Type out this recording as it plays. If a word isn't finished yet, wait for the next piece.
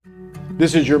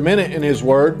This is your Minute in His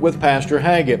Word with Pastor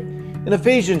Haggett. In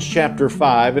Ephesians chapter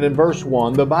 5 and in verse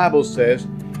 1, the Bible says,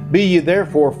 "Be ye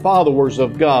therefore followers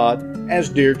of God as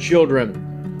dear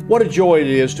children." What a joy it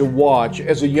is to watch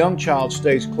as a young child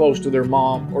stays close to their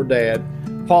mom or dad,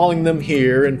 following them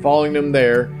here and following them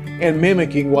there, and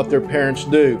mimicking what their parents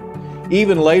do.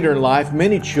 Even later in life,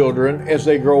 many children, as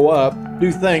they grow up,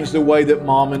 do things the way that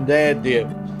mom and dad did.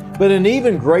 But an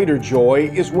even greater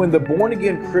joy is when the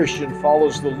born-again Christian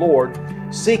follows the Lord,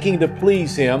 seeking to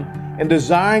please Him and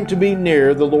desiring to be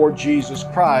near the Lord Jesus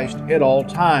Christ at all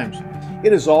times.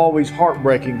 It is always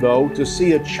heartbreaking, though, to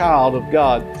see a child of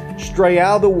God stray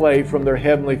out of the way from their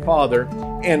Heavenly Father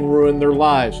and ruin their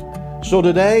lives. So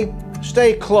today,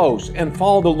 stay close and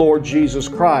follow the Lord Jesus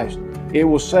Christ. It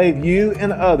will save you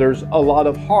and others a lot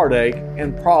of heartache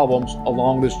and problems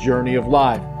along this journey of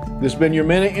life. This has been your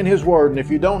Minute in His Word, and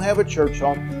if you don't have a church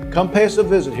home, come pay us a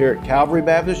visit here at Calvary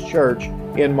Baptist Church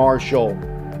in Marshall.